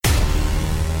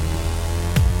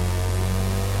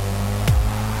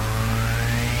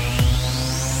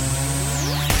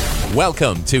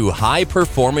Welcome to High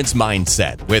Performance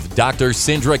Mindset with Dr.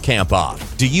 Cindra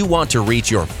Kamphoff. Do you want to reach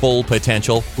your full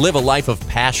potential? Live a life of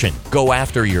passion. Go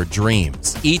after your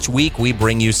dreams. Each week, we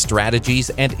bring you strategies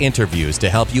and interviews to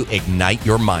help you ignite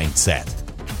your mindset.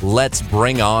 Let's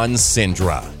bring on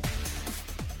Cindra.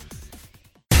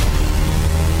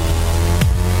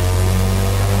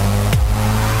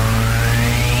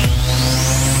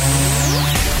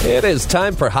 It is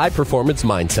time for High Performance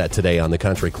Mindset today on the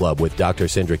Country Club with Dr.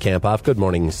 Cindra Kamphoff. Good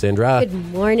morning, Cindra. Good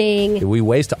morning. Did we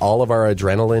waste all of our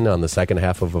adrenaline on the second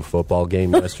half of a football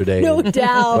game yesterday? No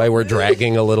doubt. Why we're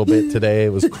dragging a little bit today.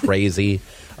 It was crazy.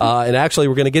 And actually,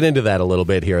 we're going to get into that a little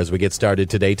bit here as we get started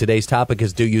today. Today's topic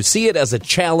is, do you see it as a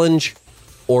challenge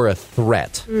or a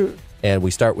threat? And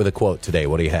we start with a quote today.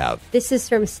 What do you have? This is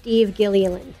from Steve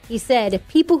Gilliland. He said,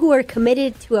 people who are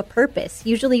committed to a purpose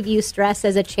usually view stress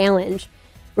as a challenge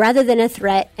rather than a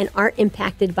threat and aren't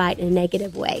impacted by it in a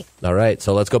negative way. All right,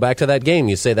 so let's go back to that game.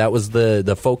 You say that was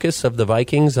the focus of the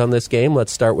Vikings on this game.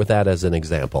 Let's start with that as an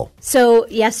example. So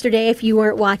yesterday, if you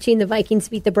weren't watching, the Vikings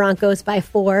beat the Broncos by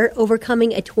 4,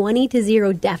 overcoming a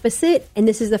 20-0 deficit. And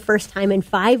this is the first time in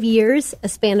 5 years, a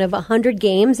span of 100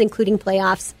 games, including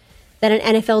playoffs, that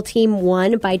an NFL team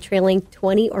won by trailing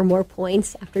 20 or more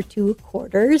points after 2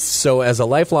 quarters. So as a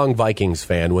lifelong Vikings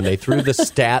fan, when they threw the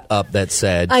stat up that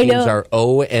said teams are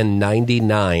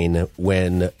 0-99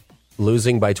 when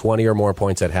losing by 20 or more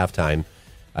points at halftime,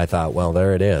 I thought, well,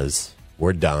 there it is.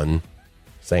 We're done.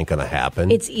 This ain't going to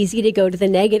happen. It's easy to go to the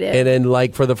negative. And then,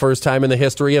 like, for the first time in the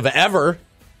history of ever,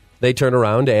 they turn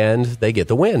around and they get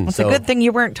the win. It's a good thing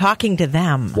you weren't talking to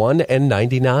them.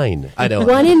 1-99. I know.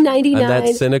 1-99. I'm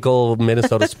that cynical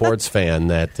Minnesota sports fan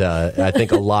that I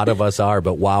think a lot of us are.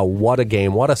 But wow, what a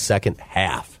game. What a second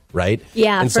half, right?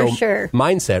 Yeah, and for so sure.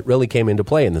 Mindset really came into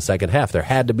play in the second half. There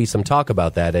had to be some talk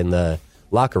about that in the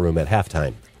locker room at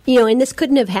halftime. You know, and this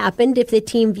couldn't have happened if the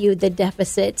team viewed the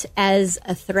deficit as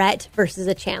a threat versus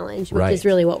a challenge, which is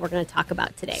really what we're going to talk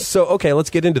about today. So, okay, let's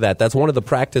get into that. That's one of the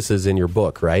practices in your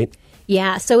book, right?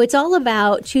 Yeah, so it's all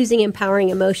about choosing empowering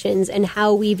emotions, and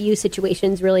how we view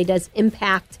situations really does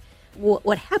impact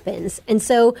what happens. And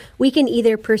so we can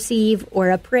either perceive or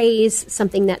appraise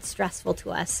something that's stressful to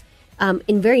us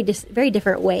in very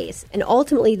different ways. And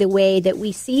ultimately, the way that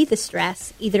we see the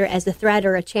stress, either as a threat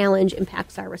or a challenge,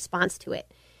 impacts our response to it.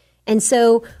 And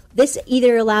so this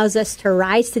either allows us to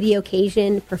rise to the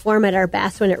occasion, perform at our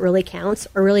best when it really counts,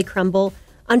 or really crumble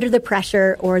under the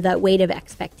pressure or the weight of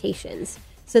expectations.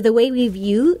 So the way we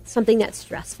view something that's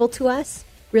stressful to us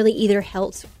really either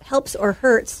helps or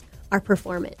hurts our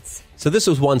performance. So this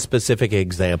was one specific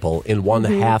example in one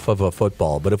half of a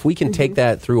football. But if we can take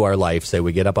that through our life, say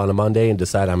we get up on a Monday and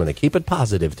decide I'm going to keep it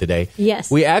positive today, yes,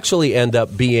 we actually end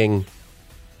up being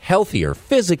healthier,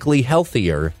 physically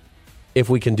healthier, if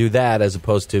we can do that, as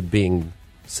opposed to being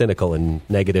cynical and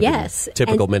negative, yes, and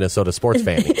typical Minnesota sports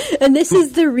fan. And this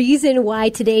is the reason why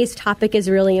today's topic is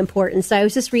really important. So I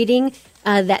was just reading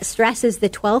that stress is the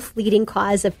 12th leading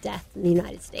cause of death in the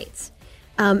United States.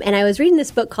 And I was reading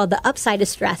this book called The Upside of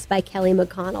Stress by Kelly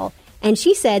McConnell. And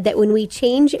she said that when we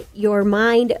change your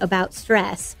mind about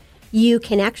stress, you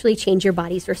can actually change your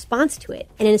body's response to it.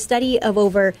 And in a study of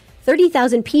over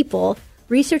 30,000 people,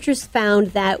 researchers found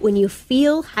that when you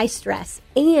feel high stress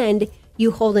and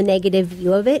you hold a negative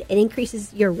view of it, it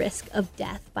increases your risk of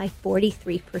death by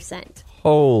 43%.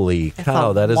 Holy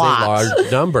cow, that is a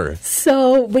large number.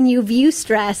 So when you view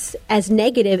stress as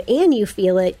negative and you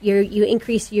feel it, you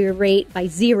increase your rate by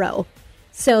 0.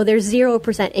 So there's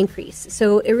 0% increase.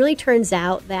 So it really turns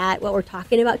out that what we're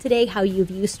talking about today, how you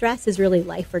view stress, is really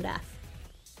life or death.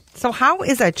 So how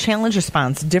is a challenge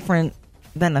response different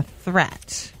than a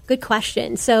threat? Good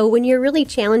question. So when you're really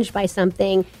challenged by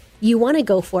something, you want to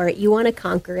go for it. You want to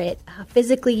conquer it.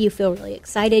 Physically, you feel really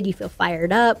excited. You feel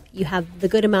fired up. You have the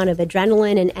good amount of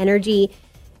adrenaline and energy.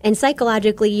 And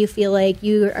psychologically, you feel like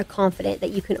you are confident that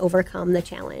you can overcome the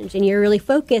challenge. And you're really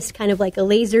focused, kind of like a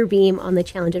laser beam, on the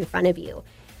challenge in front of you.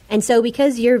 And so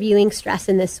because you're viewing stress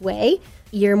in this way,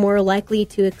 you're more likely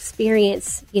to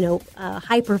experience,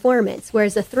 high performance.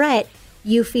 Whereas a threat,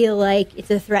 you feel like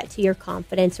it's a threat to your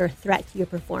confidence or a threat to your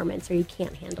performance, or you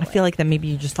can't handle it. I feel like that maybe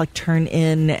you just turn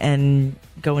in and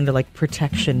go into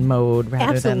protection mode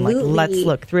rather than let's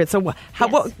look through it. So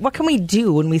what can we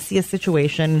do when we see a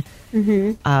situation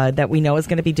that we know is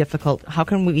going to be difficult? How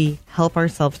can we help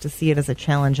ourselves to see it as a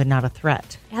challenge and not a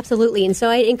threat? Absolutely. And so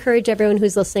I encourage everyone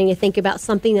who's listening to think about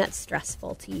something that's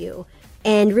stressful to you.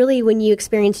 And really, when you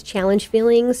experience challenge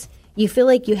feelings, you feel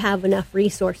like you have enough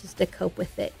resources to cope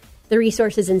with it. The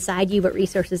resources inside you, but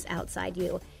resources outside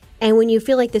you. And when you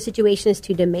feel like the situation is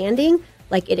too demanding,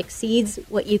 like it exceeds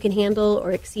what you can handle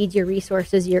or exceeds your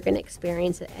resources, you're going to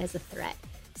experience it as a threat.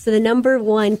 So the number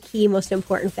one key, most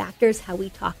important factor is how we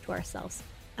talk to ourselves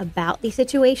about these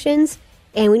situations.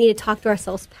 And we need to talk to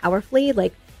ourselves powerfully,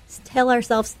 like tell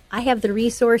ourselves, I have the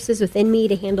resources within me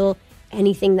to handle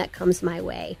anything that comes my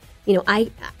way.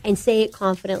 And say it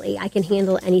confidently, I can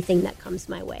handle anything that comes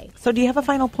my way. So do you have a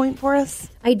final point for us?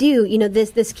 I do.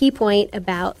 This key point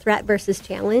about threat versus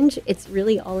challenge, it's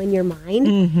really all in your mind.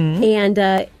 Mm-hmm. And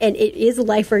it is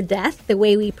life or death, the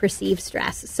way we perceive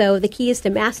stress. So the key is to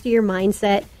master your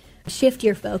mindset, shift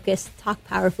your focus, talk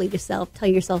powerfully to yourself, tell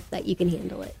yourself that you can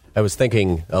handle it. I was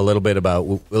thinking a little bit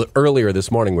about, earlier this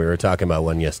morning we were talking about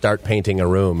when you start painting a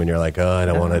room and you're like, oh, I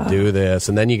don't want to do this.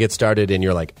 And then you get started and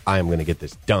you're like, I'm going to get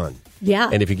this done. Yeah.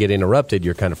 And if you get interrupted,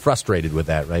 you're kind of frustrated with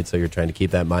that, right? So you're trying to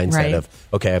keep that mindset of,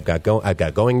 okay, I've got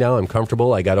going now. I'm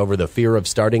comfortable. I got over the fear of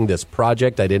starting this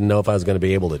project I didn't know if I was going to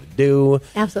be able to do.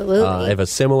 Absolutely. I have a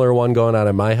similar one going on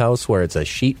in my house where it's a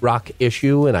sheetrock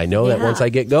issue. And I know that once I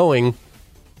get going,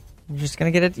 you're just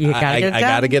going to get it. You got to get it done. I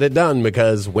got to get it done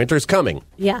because winter's coming.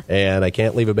 Yeah. And I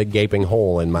can't leave a big gaping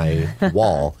hole in my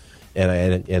wall.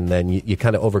 And then you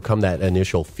kind of overcome that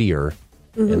initial fear.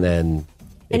 Mm-hmm. And then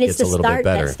it gets a little bit better. And it's the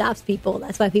start that stops people.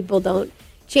 That's why people don't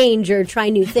change or try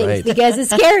new things because it's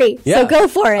scary. Yeah. So go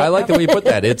for it. I like the way you put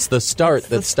that. It's the start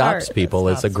that stops people.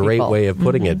 It's a great way of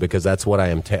putting it because that's what I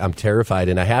am. I'm terrified.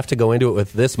 And I have to go into it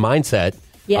with this mindset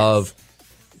of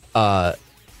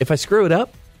if I screw it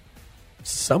up,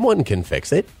 someone can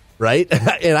fix it, right?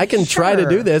 And I can try to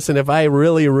do this. And if I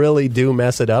really, really do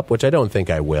mess it up, which I don't think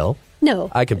I will,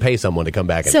 I can pay someone to come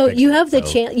back and fix you have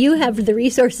the you have the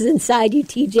resources inside you,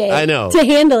 TJ. I know. To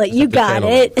handle it. You got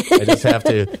it. I just have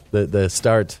to. The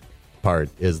start part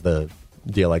is the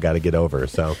deal I got to get over.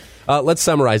 So let's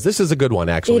summarize. This is a good one,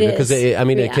 actually, because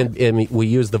we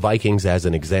use the Vikings as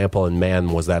an example, and man,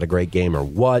 was that a great game or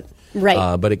what?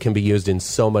 Right. But it can be used in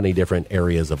so many different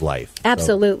areas of life.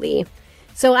 Absolutely.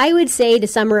 So I would say, to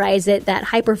summarize it, that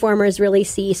high performers really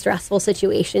see stressful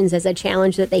situations as a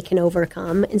challenge that they can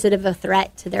overcome instead of a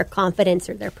threat to their confidence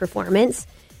or their performance.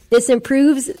 This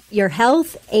improves your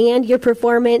health and your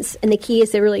performance, and the key is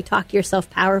to really talk to yourself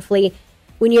powerfully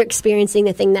when you're experiencing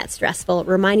the thing that's stressful,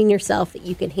 reminding yourself that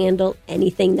you can handle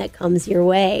anything that comes your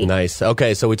way. Nice.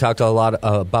 Okay, so we talked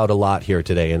about a lot here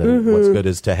today, and what's good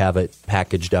is to have it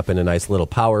packaged up in a nice little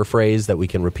power phrase that we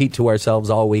can repeat to ourselves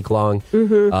all week long.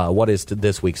 What is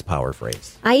this week's power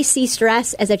phrase? I see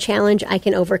stress as a challenge I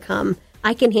can overcome.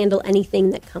 I can handle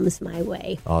anything that comes my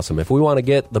way. Awesome. If we want to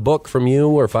get the book from you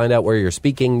or find out where you're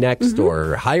speaking next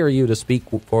or hire you to speak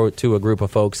to a group of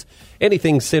folks,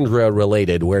 anything Cindra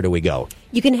related, where do we go?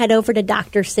 You can head over to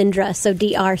Dr. Cindra, so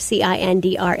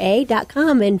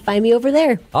drcindra.com, and find me over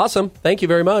there. Awesome. Thank you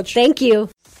very much. Thank you.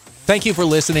 Thank you for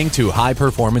listening to High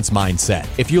Performance Mindset.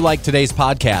 If you like today's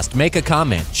podcast, make a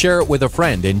comment, share it with a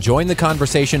friend, and join the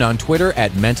conversation on Twitter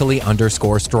at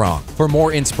mentally_strong. For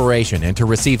more inspiration and to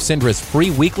receive Cindra's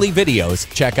free weekly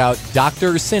videos, check out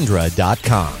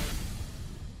drcindra.com.